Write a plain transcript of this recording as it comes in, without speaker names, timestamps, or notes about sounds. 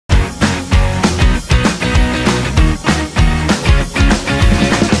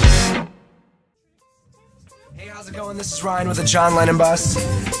How's it going? This is Ryan with the John Lennon Bus,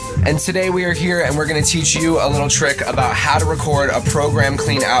 and today we are here and we're going to teach you a little trick about how to record a program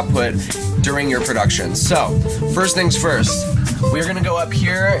clean output during your production. So, first things first, we're going to go up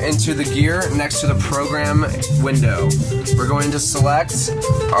here into the gear next to the program window. We're going to select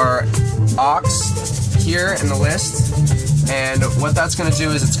our aux here in the list, and what that's going to do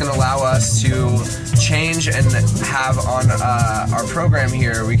is it's going to allow us to change and have on our program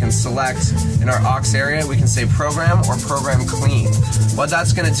here, we can select in our aux area, we can say program or program clean. What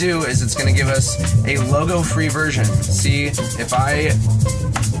that's going to do is it's going to give us a logo-free version. See, if I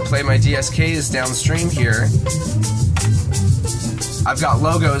play my DSKs downstream here, I've got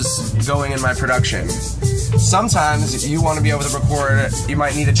logos going in my production. Sometimes you want to be able to record, you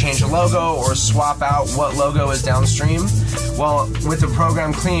might need to change a logo or swap out what logo is downstream. Well, with the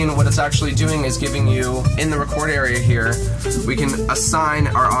program clean, what it's actually doing is giving you, in the record area here, we can assign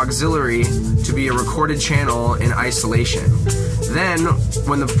our auxiliary to be a recorded channel in isolation. Then,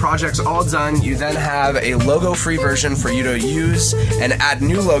 when the project's all done, you then have a logo-free version for you to use and add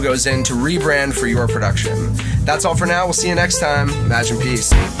new logos in to rebrand for your production. That's all for now. We'll see you next time. Imagine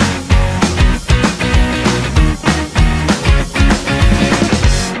peace.